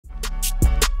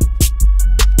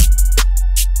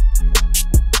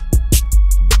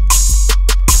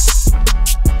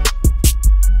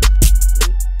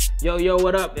Yo,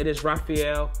 what up? It is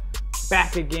Raphael,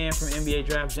 back again from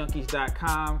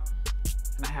NBADraftJunkies.com,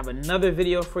 and I have another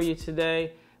video for you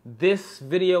today. This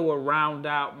video will round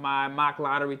out my mock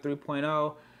lottery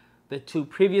 3.0. The two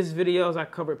previous videos I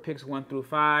covered picks 1 through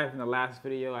 5. In the last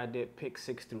video I did picks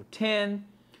 6 through 10.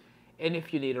 And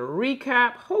if you need a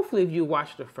recap, hopefully if you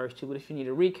watched the first two, but if you need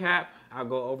a recap, I'll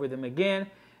go over them again.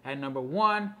 At number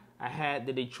 1, I had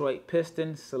the Detroit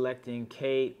Pistons selecting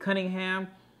Cade, Cunningham.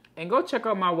 And go check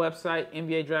out my website,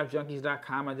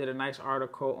 NBADraftJunkies.com. I did a nice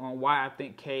article on why I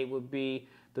think Cade would be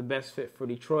the best fit for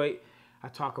Detroit. I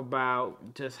talk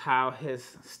about just how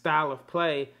his style of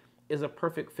play is a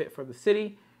perfect fit for the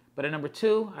city. But at number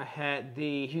 2, I had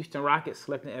the Houston Rockets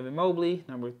selecting Evan Mobley.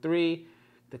 Number 3,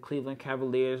 the Cleveland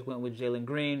Cavaliers went with Jalen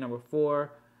Green. Number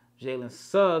 4, Jalen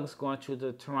Suggs going to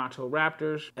the Toronto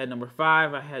Raptors. At number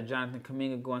 5, I had Jonathan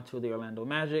Kuminga going to the Orlando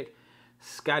Magic.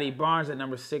 Scottie Barnes at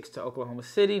number 6 to Oklahoma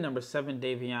City. Number 7,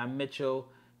 Davion Mitchell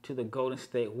to the Golden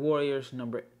State Warriors.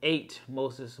 Number 8,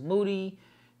 Moses Moody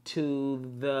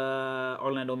to the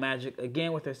Orlando Magic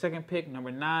again with their second pick. Number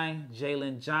 9,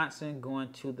 Jalen Johnson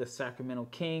going to the Sacramento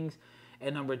Kings.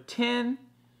 At number 10,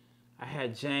 I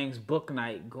had James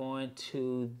Bouknight going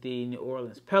to the New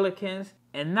Orleans Pelicans.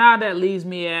 And now that leaves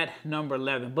me at number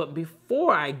 11. But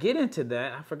before I get into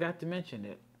that, I forgot to mention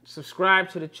it. Subscribe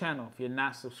to the channel. If you're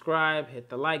not subscribed, hit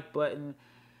the like button.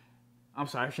 I'm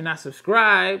sorry, if you're not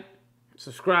subscribed,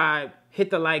 subscribe, hit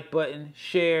the like button,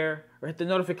 share, or hit the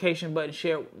notification button,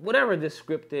 share, whatever this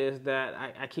script is that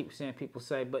I keep seeing people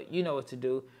say, but you know what to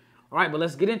do. All right, but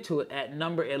let's get into it. At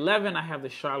number 11, I have the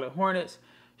Charlotte Hornets.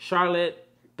 Charlotte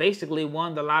basically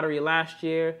won the lottery last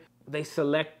year. They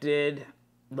selected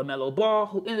LaMelo Ball,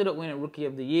 who ended up winning Rookie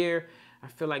of the Year. I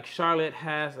feel like Charlotte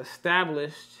has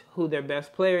established who their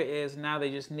best player is. Now they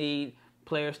just need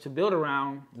players to build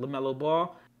around LaMelo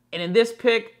Ball. And in this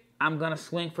pick, I'm going to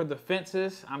swing for the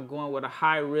fences. I'm going with a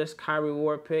high-risk,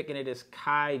 high-reward pick, and it is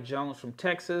Kai Jones from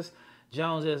Texas.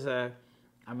 Jones is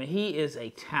he is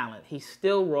a talent. He's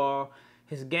still raw.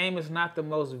 His game is not the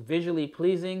most visually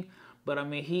pleasing, but,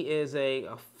 he is a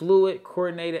fluid,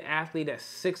 coordinated athlete at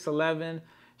 6'11",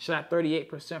 shot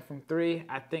 38% from 3.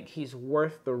 I think he's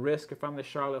worth the risk if I'm the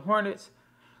Charlotte Hornets.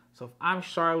 So if I'm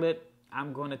Charlotte,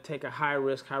 I'm going to take a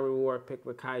high-risk, high-reward pick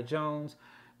with Kai Jones.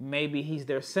 Maybe he's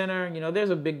their center. There's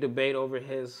a big debate over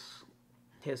his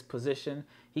position.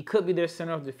 He could be their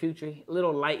center of the future. A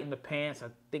little light in the pants. I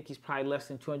think he's probably less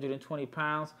than 220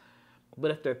 pounds.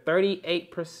 But if the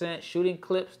 38% shooting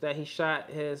clips that he shot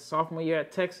his sophomore year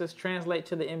at Texas translate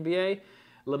to the NBA,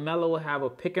 LaMelo will have a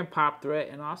pick-and-pop threat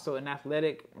and also an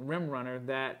athletic rim runner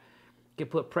that can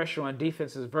put pressure on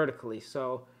defenses vertically.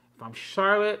 So if I'm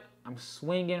Charlotte, I'm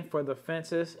swinging for the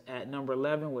fences at number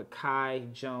 11 with Kai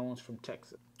Jones from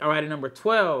Texas. All right, at number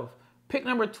 12. Pick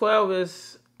number 12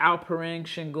 is Alperen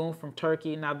Sengun from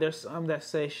Turkey. Now, there's some that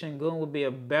say Sengun would be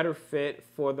a better fit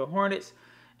for the Hornets,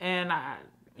 and I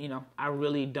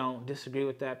really don't disagree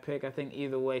with that pick. I think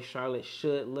either way, Charlotte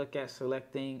should look at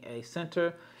selecting a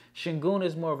center. Sengun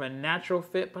is more of a natural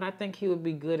fit, but I think he would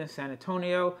be good in San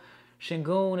Antonio.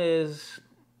 Sengun is,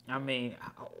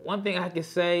 one thing I can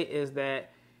say is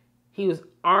that he was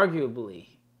arguably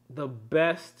the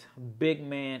best big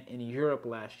man in Europe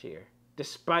last year,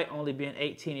 despite only being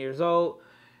 18 years old.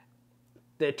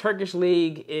 The Turkish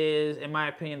league is, in my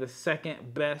opinion, the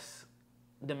second best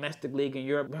domestic league in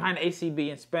Europe, behind ACB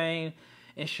in Spain,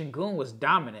 and Sengun was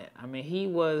dominant. He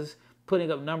was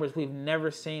putting up numbers we've never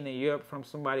seen in Europe from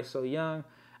somebody so young.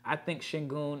 I think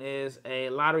Sengun is a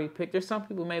lottery pick. There's some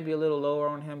people maybe a little lower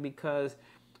on him because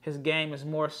his game is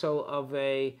more so of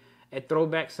a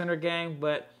throwback center game,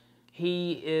 but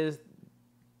he is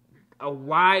a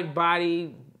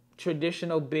wide-body,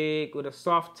 traditional big with a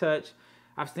soft touch.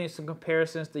 I've seen some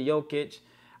comparisons to Jokic.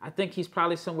 I think he's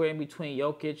probably somewhere in between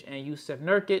Jokic and Jusuf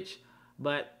Nurkic,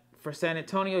 but for San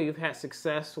Antonio, you've had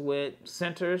success with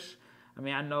centers.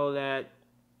 I know that,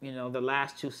 the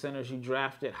last 2 centers you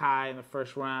drafted high in the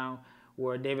first round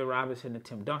were David Robinson and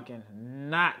Tim Duncan.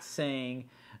 Not saying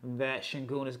that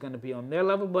Sengun is going to be on their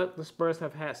level, but the Spurs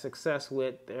have had success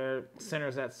with their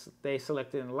centers that they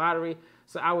selected in the lottery.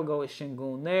 So I would go with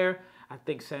Sengun there. I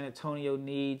think San Antonio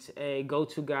needs a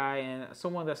go-to guy and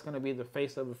someone that's going to be the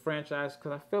face of the franchise,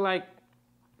 because I feel like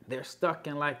they're stuck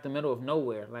in the middle of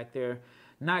nowhere. They're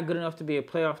not good enough to be a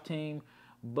playoff team,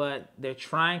 but they're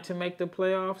trying to make the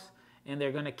playoffs, and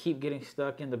they're going to keep getting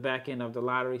stuck in the back end of the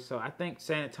lottery. So I think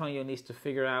San Antonio needs to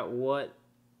figure out what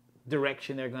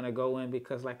direction they're going to go in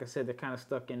because, like I said, they're kind of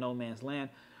stuck in no man's land.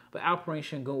 But Alperen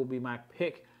Sengun will be my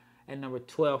pick at number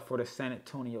 12 for the San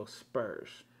Antonio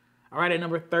Spurs. All right, at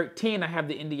number 13, I have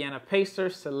the Indiana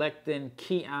Pacers selecting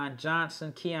Keon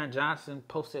Johnson. Keon Johnson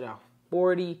posted a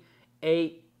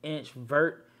 48-inch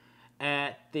vert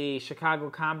at the Chicago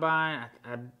Combine.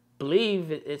 I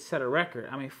believe it set a record.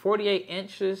 I mean, 48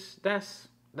 inches, that's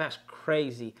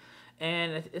crazy.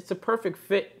 And it's a perfect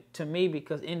fit to me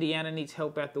because Indiana needs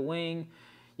help at the wing.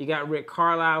 You got Rick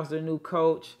Carlisle as their new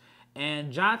coach.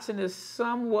 And Johnson is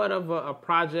somewhat of a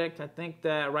project. I think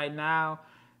that right now,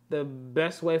 the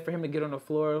best way for him to get on the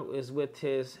floor is with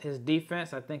his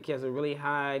defense. I think he has a really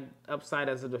high upside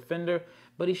as a defender,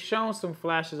 but he's shown some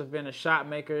flashes of being a shot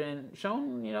maker and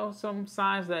shown, you know, some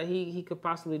signs that he could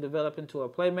possibly develop into a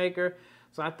playmaker.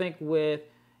 So I think with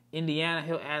Indiana,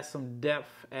 he'll add some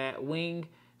depth at wing.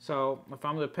 So if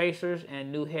I'm the Pacers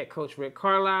and new head coach Rick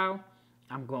Carlisle,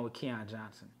 I'm going with Keon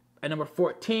Johnson. At number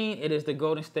 14, it is the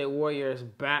Golden State Warriors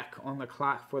back on the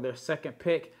clock for their second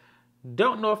pick.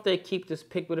 Don't know if they keep this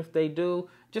pick, but if they do,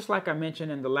 just like I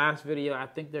mentioned in the last video, I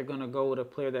think they're going to go with a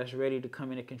player that's ready to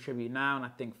come in and contribute now, and I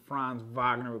think Franz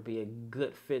Wagner would be a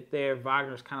good fit there.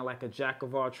 Wagner's kind of like a jack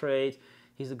of all trades.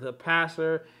 He's a good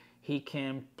passer. He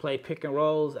can play pick and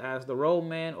rolls as the roll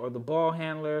man or the ball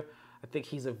handler. I think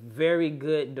he's a very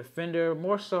good defender,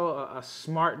 more so a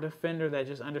smart defender that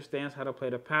just understands how to play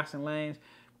the passing lanes.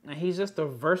 And he's just a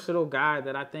versatile guy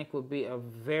that I think would be a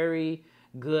very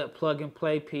good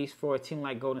plug-and-play piece for a team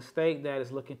like Golden State that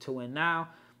is looking to win now.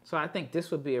 So I think this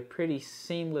would be a pretty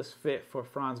seamless fit for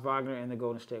Franz Wagner and the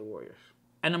Golden State Warriors.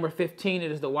 At number 15,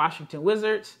 it is the Washington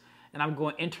Wizards, and I'm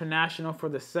going international for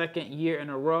the second year in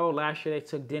a row. Last year, they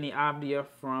took Deni Avdija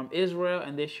from Israel,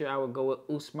 and this year I would go with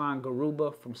Usman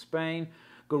Garuba from Spain.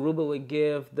 Garuba would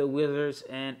give the Wizards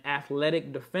an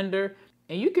athletic defender,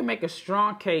 and you can make a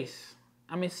strong case.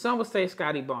 I mean, some would say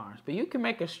Scottie Barnes, but you can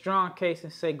make a strong case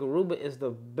and say Garuba is the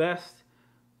best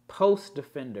post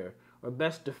defender or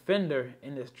best defender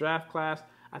in this draft class.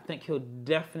 I think he'll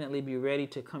definitely be ready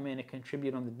to come in and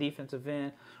contribute on the defensive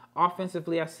end.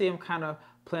 Offensively, I see him kind of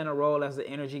playing a role as the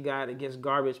energy guy that gets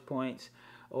garbage points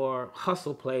or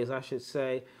hustle plays, I should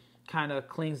say. Kind of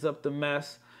cleans up the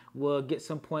mess, will get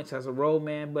some points as a roll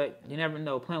man, but you never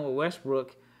know. Playing with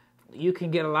Westbrook, you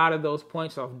can get a lot of those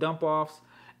points off dump-offs.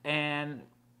 And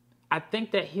I think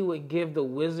that he would give the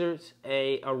Wizards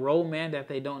a roll man that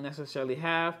they don't necessarily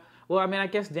have. Well, I mean, I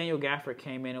guess Daniel Gafford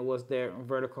came in and was their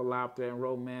vertical lob threat and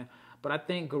roll man. But I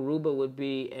think Garuba would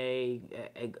be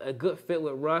a good fit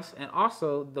with Russ. And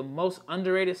also, the most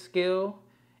underrated skill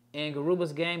in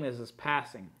Garuba's game is his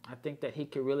passing. I think that he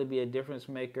could really be a difference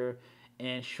maker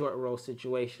in short roll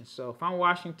situations. So if I'm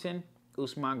Washington,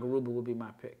 Usman Garuba would be my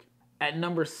pick. At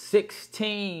number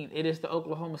 16, it is the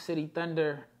Oklahoma City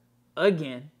Thunder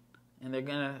again, and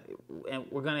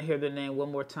we're gonna hear their name one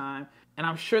more time. And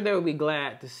I'm sure they would be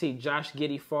glad to see Josh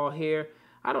Giddey fall here.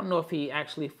 I don't know if he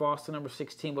actually falls to number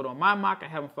 16, but on my mock, I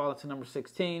haven't fallen to number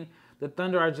 16. The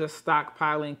Thunder are just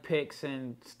stockpiling picks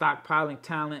and stockpiling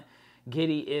talent.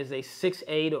 Giddey is a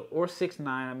 6'8" or 6'9".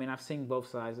 I mean, I've seen both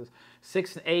sizes.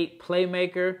 6'8"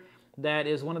 playmaker that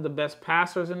is one of the best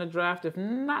passers in the draft, if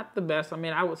not the best. I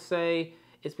mean, I would say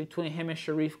it's between him and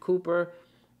Sharife Cooper.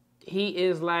 He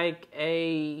is like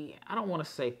I don't want to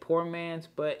say poor man's,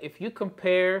 but if you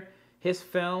compare his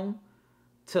film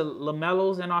to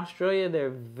LaMelo's in Australia, they're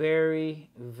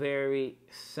very, very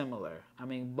similar. I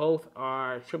mean, both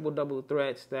are triple-double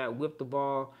threats that whip the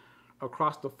ball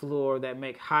across the floor, that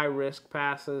make high-risk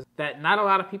passes that not a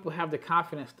lot of people have the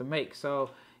confidence to make. So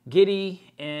Giddey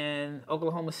in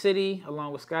Oklahoma City,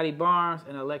 along with Scottie Barnes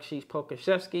and Aleksej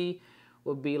Pokusevski,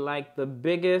 would be like the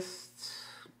biggest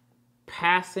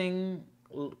passing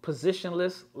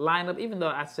positionless lineup, even though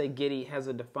I'd say Giddey has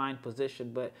a defined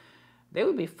position, but they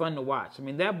would be fun to watch. I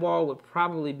mean, that ball would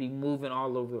probably be moving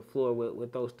all over the floor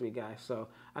with those three guys, so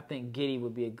I think Giddey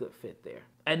would be a good fit there.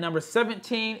 At number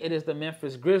 17, it is the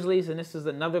Memphis Grizzlies, and this is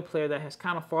another player that has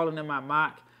kind of fallen in my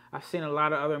mock. I've seen a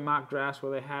lot of other mock drafts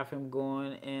where they have him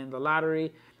going in the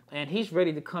lottery, and he's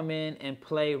ready to come in and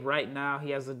play right now. He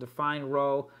has a defined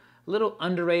role. A little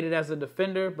underrated as a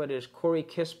defender, but it's Corey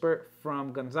Kispert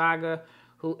from Gonzaga,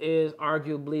 who is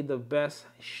arguably the best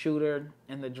shooter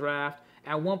in the draft.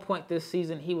 At one point this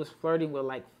season, he was flirting with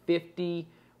like 50,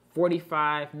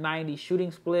 45, 90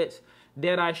 shooting splits,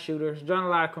 dead-eye shooters, drawing a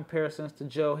lot of comparisons to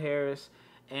Joe Harris.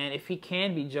 And if he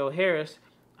can be Joe Harris,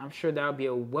 I'm sure that would be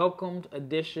a welcomed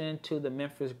addition to the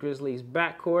Memphis Grizzlies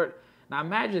backcourt. Now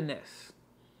imagine this.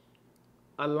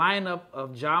 A lineup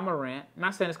of Ja Morant,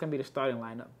 not saying it's going to be the starting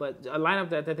lineup, but a lineup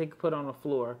that they could put on the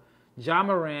floor. Ja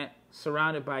Morant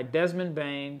surrounded by Desmond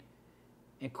Bane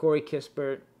and Corey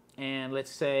Kispert, and let's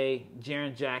say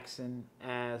Jaren Jackson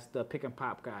as the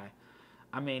pick-and-pop guy.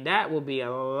 I mean, that will be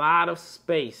a lot of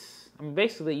space. I mean,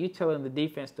 basically, you telling the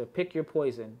defense to pick your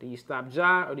poison. Do you stop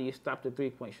Ja or do you stop the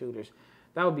three-point shooters?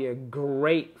 That would be a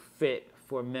great fit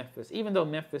for Memphis. Even though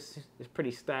Memphis is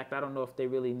pretty stacked, I don't know if they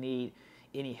really need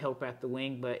any help at the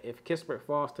wing. But if Kispert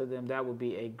falls to them, that would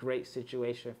be a great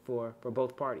situation for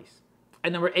both parties.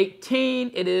 At number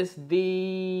 18, it is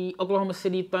the Oklahoma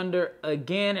City Thunder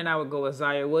again, and I would go with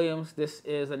Ziaire Williams. This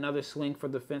is another swing for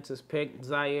the fences pick.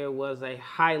 Ziaire was a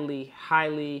highly,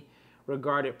 highly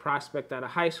regarded prospect out of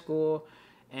high school,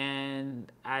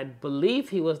 and I believe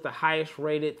he was the highest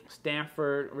rated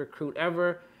Stanford recruit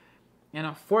ever. And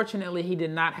unfortunately, he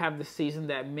did not have the season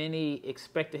that many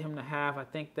expected him to have. I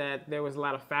think that there was a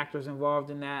lot of factors involved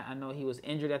in that. I know he was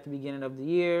injured at the beginning of the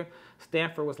year.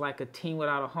 Stanford was like a team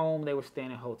without a home. They were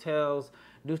staying in hotels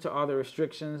due to all the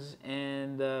restrictions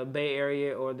in the Bay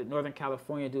Area or the Northern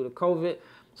California due to COVID.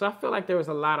 So I feel like there was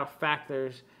a lot of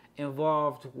factors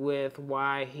involved with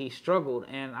why he struggled.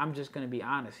 And I'm just going to be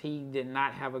honest. He did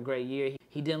not have a great year.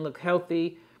 He didn't look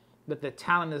healthy, but the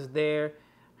talent is there.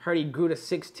 Heard he grew to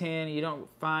 6'10". You don't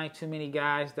find too many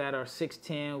guys that are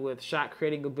 6'10" with shot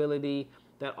creating ability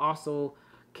that also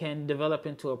can develop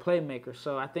into a playmaker.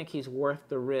 So I think he's worth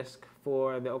the risk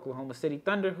for the Oklahoma City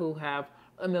Thunder, who have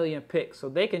a million picks. So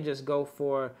they can just go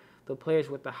for the players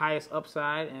with the highest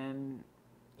upside and,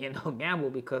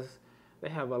 gamble because they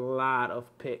have a lot of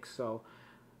picks. So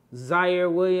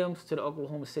Ziaire Williams to the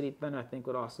Oklahoma City Thunder, I think,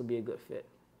 would also be a good fit.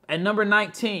 At number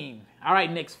 19, all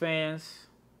right, Knicks fans,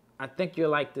 I think you'll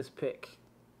like this pick.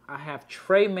 I have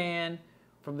Tre Mann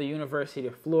from the University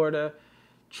of Florida.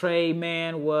 Tre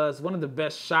Mann was one of the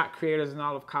best shot creators in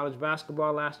all of college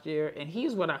basketball last year, and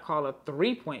he's what I call a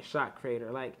three-point shot creator.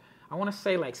 Like, I want to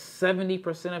say like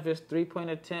 70% of his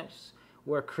three-point attempts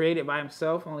were created by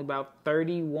himself. Only about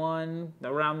 31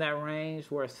 around that range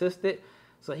were assisted.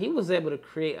 So he was able to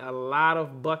create a lot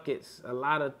of buckets, a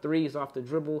lot of threes off the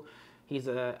dribble. He's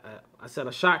a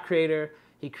shot creator.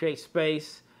 He creates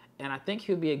space. And I think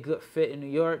he'll be a good fit in New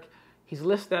York. He's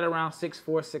listed at around 6'4",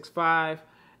 6'5",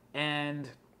 and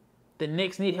the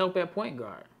Knicks need help at point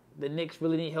guard. The Knicks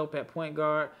really need help at point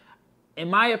guard. In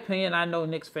my opinion, I know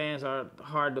Knicks fans are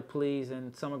hard to please,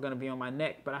 and some are going to be on my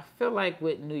neck, but I feel like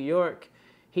with New York,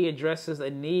 he addresses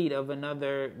a need of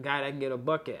another guy that can get a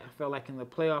bucket. I feel like in the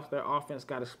playoffs, their offense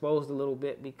got exposed a little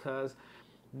bit because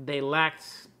they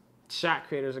lacked shot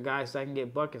creators or guys that can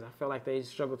get buckets. I feel like they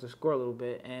struggle to score a little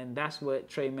bit, and that's what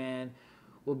Tre Mann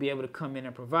will be able to come in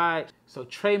and provide. So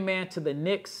Tre Mann to the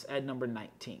Knicks at number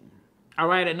 19. All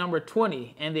right, at number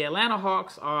 20, and the Atlanta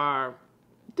Hawks are,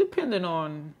 depending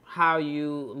on how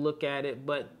you look at it,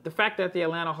 but the fact that the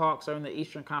Atlanta Hawks are in the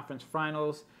Eastern Conference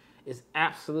Finals is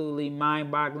absolutely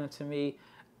mind-boggling to me.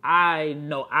 I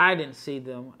know I didn't see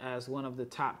them as one of the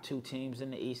top two teams in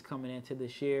the East coming into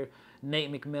this year.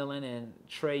 Nate McMillan and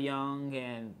Trae Young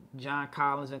and John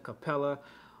Collins and Capella,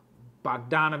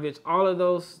 Bogdanovich, all of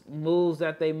those moves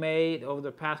that they made over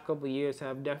the past couple of years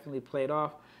have definitely paid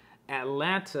off.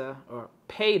 Atlanta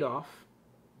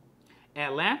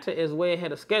is way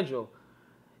ahead of schedule.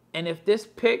 And if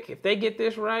they get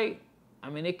this right, I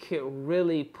mean, it could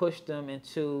really push them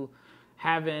into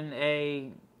having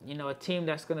a team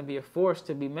that's going to be a force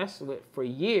to be messed with for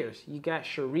years. You got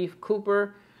Sharife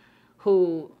Cooper,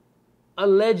 who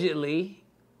allegedly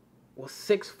was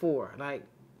 6'4". Like,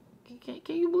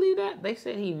 can you believe that? They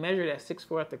said he measured at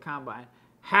 6'4" at the combine.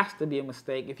 Has to be a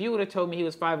mistake. If you would have told me he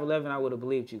was 5'11", I would have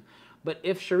believed you. But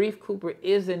if Sharife Cooper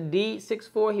is indeed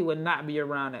 6'4", he would not be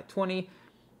around at 20.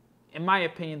 In my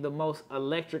opinion, the most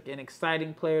electric and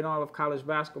exciting player in all of college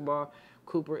basketball.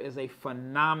 Cooper is a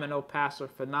phenomenal passer,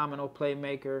 phenomenal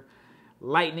playmaker,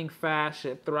 lightning fast,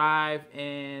 should thrive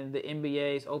in the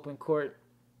NBA's open court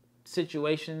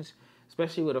situations,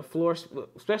 especially with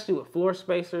floor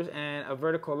spacers and a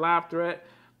vertical lob threat.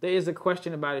 There is a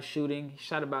question about his shooting. He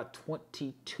shot about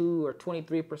 22 or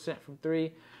 23% from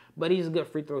three, but he's a good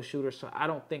free throw shooter, so I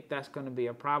don't think that's going to be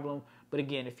a problem. But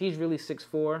again, if he's really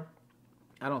 6'4",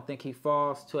 I don't think he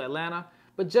falls to Atlanta.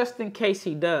 But just in case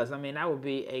he does, I mean, that would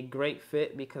be a great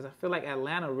fit because I feel like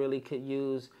Atlanta really could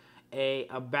use a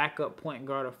backup point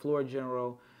guard or floor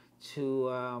general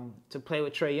to play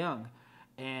with Trae Young.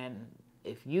 And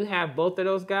if you have both of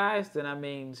those guys, then that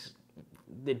means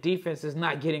the defense is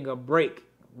not getting a break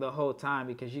the whole time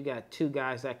because you got two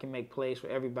guys that can make plays for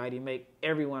everybody, make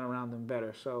everyone around them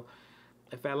better. So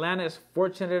if Atlanta is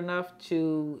fortunate enough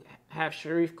to have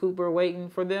Sharife Cooper waiting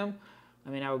for them, I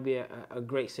mean, that would be a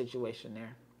great situation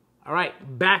there. All right,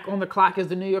 back on the clock is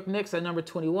the New York Knicks at number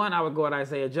 21. I would go at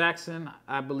Isaiah Jackson.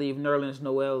 I believe Nerlens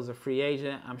Noel is a free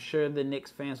agent. I'm sure the Knicks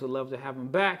fans would love to have him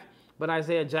back. but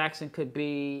Isaiah Jackson could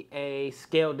be a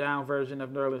scaled-down version of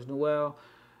Nerlens Noel.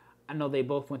 I know they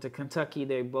both went to Kentucky.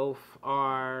 They both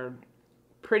are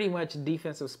pretty much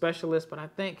defensive specialists, but I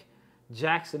think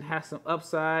Jackson has some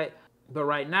upside. But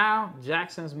right now,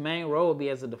 Jackson's main role will be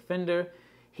as a defender.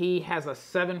 He has a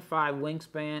 7'5"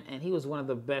 wingspan, and he was one of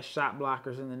the best shot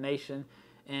blockers in the nation.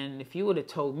 And if you would have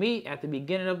told me at the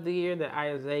beginning of the year that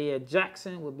Isaiah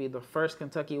Jackson would be the first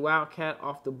Kentucky Wildcat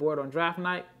off the board on draft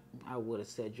night, I would have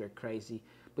said you're crazy.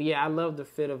 But yeah, I love the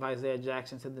fit of Isaiah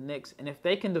Jackson to the Knicks. And if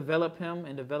they can develop him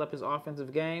and develop his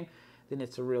offensive game, then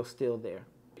it's a real steal there.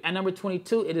 At number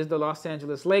 22, it is the Los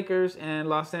Angeles Lakers. And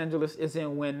Los Angeles is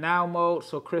in win-now mode.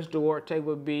 So Chris Duarte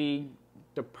would be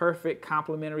the perfect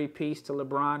complementary piece to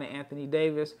LeBron and Anthony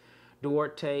Davis.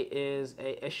 Duarte is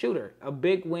a shooter, a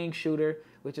big wing shooter,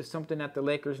 which is something that the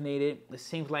Lakers needed. It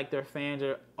seems like their fans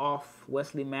are off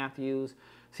Wesley Matthews.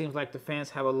 Seems like the fans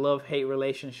have a love-hate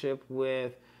relationship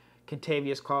with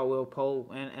Kentavious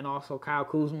Caldwell-Pope and also Kyle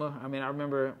Kuzma. I mean, I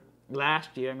remember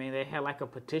last year, they had like a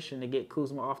petition to get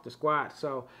Kuzma off the squad.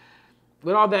 So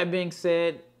with all that being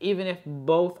said, even if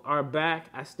both are back,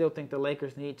 I still think the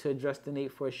Lakers need to address the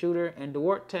need for a shooter. And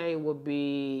Duarte will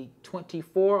be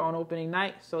 24 on opening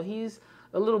night, so he's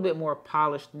a little bit more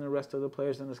polished than the rest of the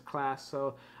players in this class.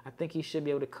 So I think he should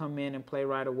be able to come in and play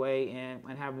right away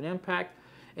and have an impact.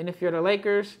 And if you're the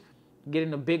Lakers,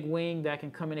 getting a big wing that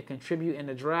can come in and contribute in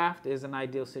the draft is an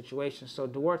ideal situation. So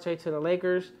Duarte to the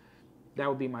Lakers, that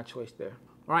would be my choice there.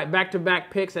 All right, back-to-back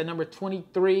picks at number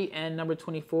 23 and number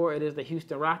 24. It is the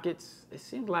Houston Rockets. It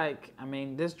seems like,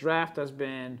 this draft has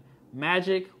been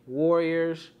Magic,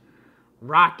 Warriors,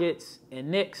 Rockets, and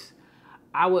Knicks.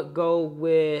 I would go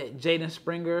with Jaden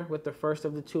Springer with the first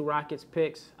of the two Rockets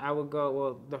picks.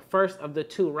 The first of the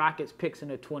two Rockets picks in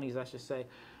the 20s, I should say.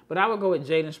 But I would go with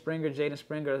Jaden Springer. Jaden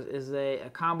Springer is a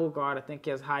combo guard. I think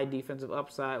he has high defensive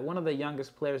upside. One of the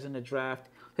youngest players in the draft.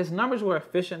 His numbers were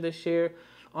efficient this year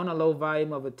on a low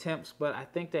volume of attempts, but I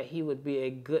think that he would be a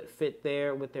good fit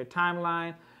there with their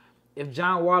timeline. If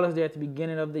John Wall is there at the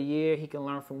beginning of the year, he can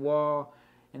learn from Wall,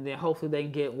 and then hopefully they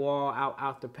can get Wall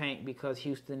out the paint because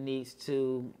Houston needs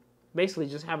to basically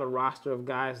just have a roster of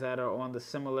guys that are on the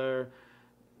similar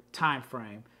time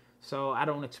frame. So I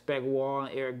don't expect Wall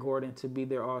and Eric Gordon to be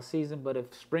there all season, but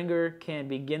if Springer can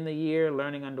begin the year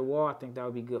learning under Wall, I think that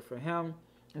would be good for him.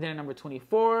 And then at number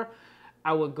 24,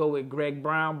 I would go with Greg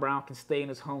Brown. Brown can stay in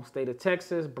his home state of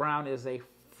Texas. Brown is a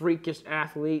freakish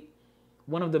athlete,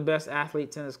 one of the best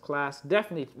athletes in his class,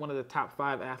 definitely one of the top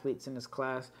 5 athletes in his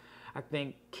class. I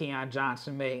think Keon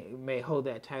Johnson may hold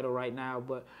that title right now,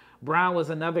 but Brown was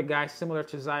another guy similar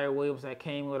to Ziaire Williams that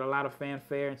came with a lot of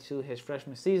fanfare into his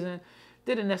freshman season.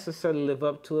 Didn't necessarily live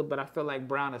up to it, but I feel like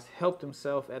Brown has helped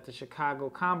himself at the Chicago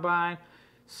Combine.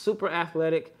 Super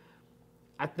athletic.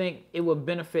 I think it would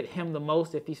benefit him the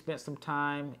most if he spent some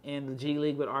time in the G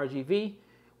League with RGV,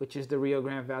 which is the Rio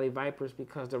Grande Valley Vipers,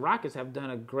 because the Rockets have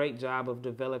done a great job of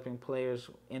developing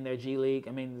players in their G League.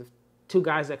 The two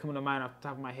guys that come to mind off the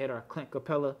top of my head are Clint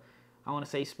Capella. I want to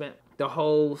say he spent the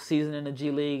whole season in the G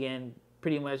League and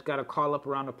pretty much got a call-up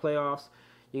around the playoffs.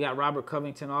 You got Robert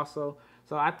Covington also.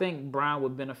 So I think Brown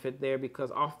would benefit there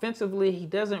because offensively, he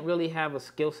doesn't really have a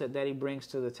skill set that he brings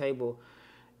to the table.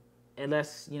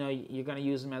 Unless, you're going to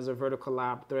use him as a vertical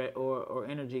lob threat or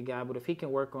energy guy. But if he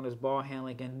can work on his ball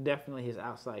handling and definitely his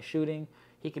outside shooting,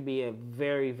 he could be a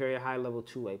very, very high-level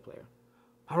two-way player.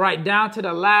 All right, down to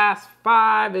the last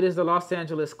 5. It is the Los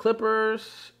Angeles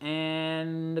Clippers.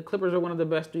 And the Clippers are one of the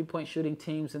best three-point shooting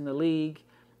teams in the league.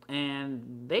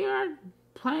 And they are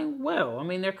playing well.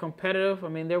 They're competitive.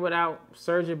 They're without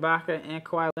Serge Ibaka and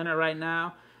Kawhi Leonard right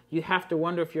now. You have to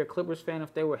wonder if you're a Clippers fan,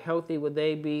 if they were healthy, would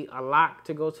they be a lock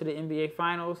to go to the NBA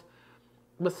Finals?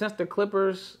 But since the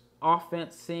Clippers'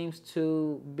 offense seems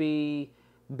to be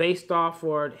based off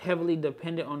or heavily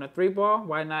dependent on the three ball,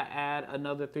 why not add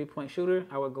another three-point shooter?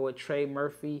 I would go with Trey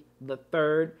Murphy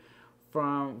III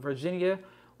from Virginia.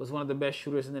 Was one of the best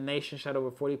shooters in the nation, shot over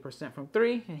 40% from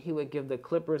 3, and he would give the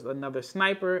Clippers another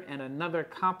sniper and another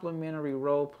complementary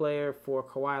role player for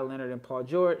Kawhi Leonard and Paul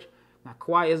George. Now,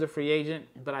 Kawhi is a free agent,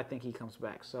 but I think he comes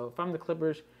back. So if I'm the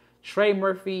Clippers, Trey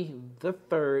Murphy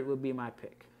III would be my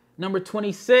pick. Number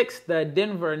 26, the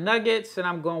Denver Nuggets, and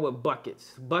I'm going with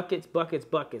buckets. Buckets, buckets,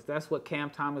 buckets. That's what Cam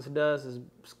Thomas does, is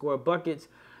score buckets.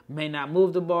 May not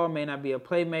move the ball, may not be a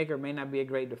playmaker, may not be a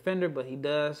great defender, but he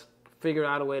does figure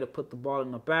out a way to put the ball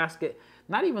in the basket.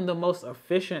 Not even the most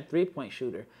efficient three-point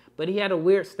shooter, but he had a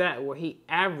weird stat where he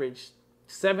averaged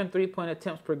 7 three-point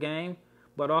attempts per game,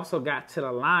 but also got to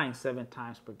the line 7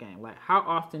 times per game. Like, how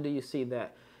often do you see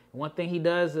that? One thing he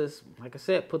does is, like I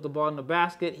said, put the ball in the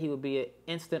basket. He would be an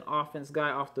instant offense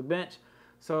guy off the bench.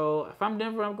 So if I'm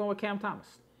Denver, I'm going with Cam Thomas.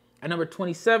 At number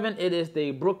 27, it is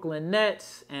the Brooklyn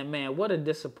Nets. And man, what a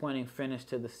disappointing finish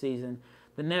to the season.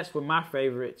 The Nets were my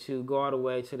favorite to go all the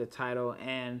way to the title.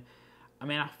 And I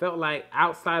mean, I felt like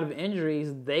outside of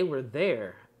injuries, they were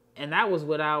there. And that was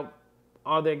without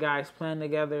all their guys playing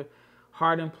together.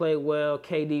 Harden played well.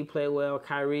 KD played well.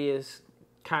 Kyrie is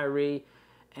Kyrie.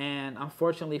 And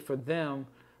unfortunately for them,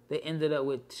 they ended up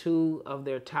with 2 of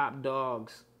their top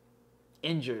dogs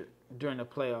injured during the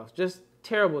playoffs. Just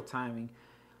terrible timing.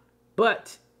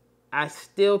 But I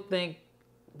still think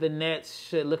the Nets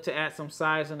should look to add some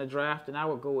size in the draft, and I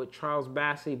would go with Charles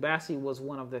Bassey. Bassey was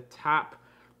one of the top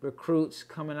recruits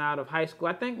coming out of high school.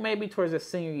 I think maybe towards his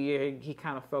senior year, he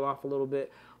kind of fell off a little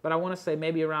bit. But I want to say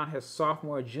maybe around his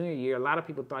sophomore, junior year, a lot of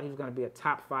people thought he was going to be a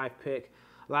top 5 pick.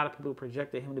 A lot of people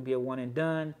projected him to be a one and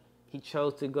done. He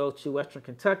chose to go to Western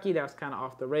Kentucky. That was kind of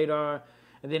off the radar.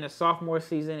 And then his sophomore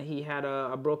season, he had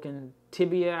a broken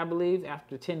tibia, I believe,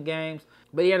 after 10 games.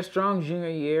 But he had a strong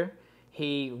junior year.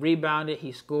 He rebounded,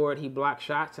 he scored, he blocked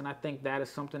shots, and I think that is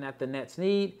something that the Nets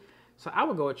need. So I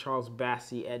would go with Charles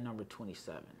Bassey at number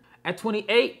 27. At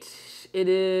 28, it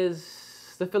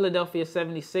is the Philadelphia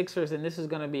 76ers, and this is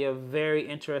going to be a very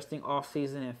interesting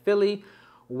offseason in Philly.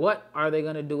 What are they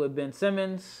going to do with Ben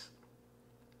Simmons?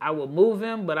 I will move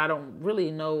him, but I don't really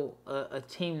know a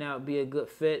team that would be a good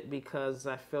fit, because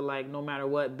I feel like no matter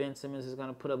what, Ben Simmons is going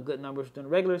to put up good numbers during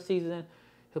the regular season.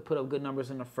 He'll put up good numbers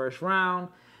in the first round.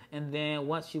 And then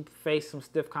once you face some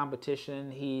stiff competition,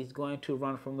 he's going to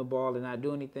run from the ball and not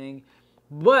do anything.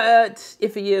 But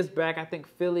if he is back, I think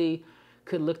Philly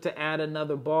could look to add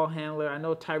another ball handler. I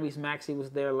know Tyrese Maxey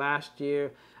was there last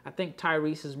year. I think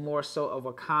Tyrese is more so of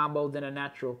a combo than a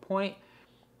natural point.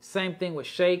 Same thing with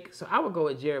Shake. So I would go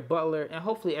with Jared Butler, and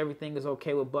hopefully everything is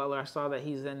okay with Butler. I saw that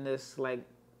he's in this, like,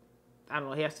 I don't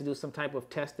know, he has to do some type of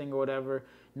testing or whatever,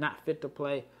 not fit to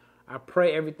play. I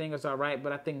pray everything is all right,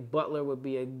 but I think Butler would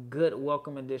be a good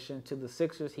welcome addition to the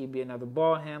Sixers. He'd be another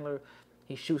ball handler.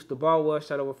 He shoots the ball well,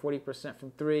 shot over 40%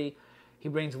 from 3. He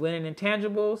brings winning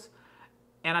intangibles,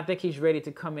 and I think he's ready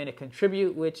to come in and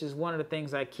contribute, which is one of the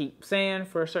things I keep saying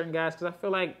for certain guys, because I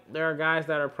feel like there are guys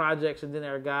that are projects, and then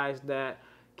there are guys that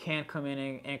can come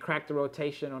in and crack the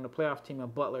rotation on the playoff team,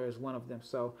 and Butler is one of them.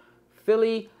 So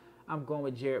Philly, I'm going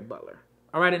with Jared Butler.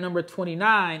 All right, at number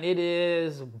 29, it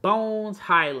is Bones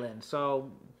Hyland.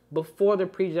 So before the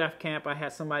pre-draft camp, I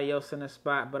had somebody else in the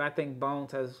spot, but I think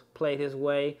Bones has played his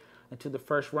way into the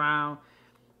first round.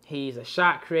 He's a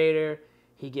shot creator.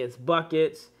 He gets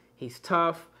buckets. He's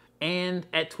tough. And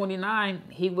at 29,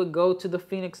 he would go to the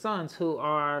Phoenix Suns, who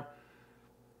are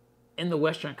in the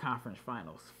Western Conference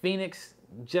Finals. Phoenix,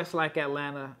 just like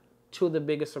Atlanta, 2 of the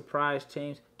biggest surprise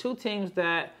teams. 2 teams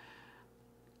that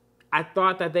I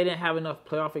thought that they didn't have enough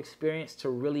playoff experience to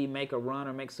really make a run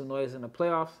or make some noise in the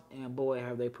playoffs, and boy,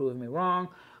 have they proven me wrong.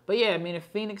 But yeah, I mean, if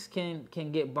Phoenix can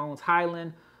get Bones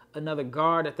Hyland, another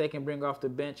guard that they can bring off the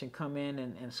bench and come in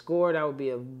and score, that would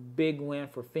be a big win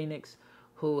for Phoenix,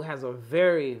 who has a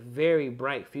very, very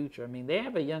bright future. I mean, they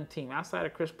have a young team. Outside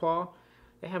of Chris Paul,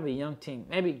 they have a young team.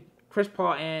 Maybe Chris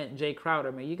Paul and Jay Crowder.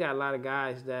 I mean, you got a lot of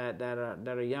guys that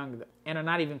are young and are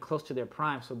not even close to their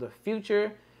prime. So the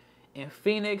future in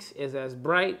Phoenix is as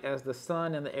bright as the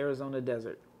sun in the Arizona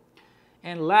desert.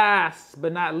 And last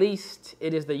but not least,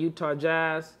 it is the Utah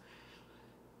Jazz.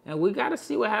 And we got to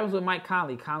see what happens with Mike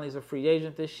Conley. Conley's a free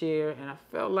agent this year, and I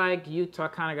felt like Utah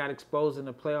kind of got exposed in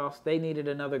the playoffs. They needed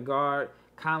another guard.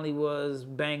 Conley was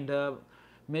banged up.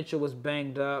 Mitchell was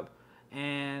banged up.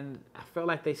 And I felt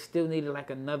like they still needed like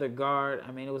another guard.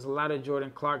 I mean, it was a lot of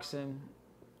Jordan Clarkson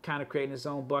kind of creating his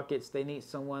own buckets. They need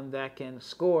someone that can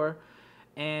score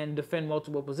and defend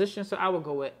multiple positions. So I would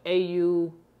go with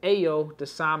Ayo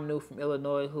Dosumnu from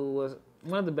Illinois, who was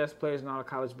one of the best players in all of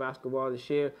college basketball this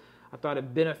year. I thought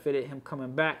it benefited him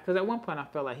coming back, because at one point I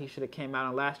felt like he should have came out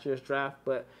in last year's draft,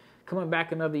 but coming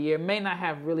back another year may not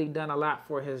have really done a lot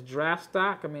for his draft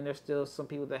stock. I mean, there's still some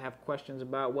people that have questions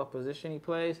about what position he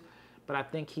plays, but I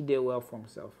think he did well for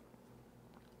himself.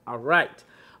 All right,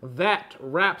 that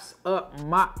wraps up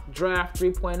Mock Draft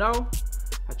 3.0.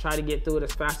 I tried to get through it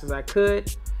as fast as I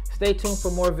could. Stay tuned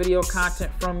for more video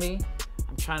content from me.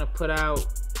 I'm trying to put out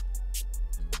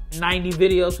 90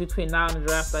 videos between now and the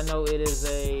draft. I know it's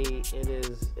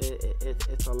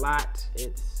a lot.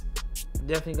 It's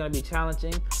definitely going to be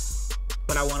challenging,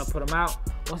 but I want to put them out.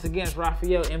 Once again, it's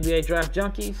Raphael, NBA Draft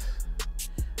Junkies.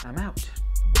 I'm out.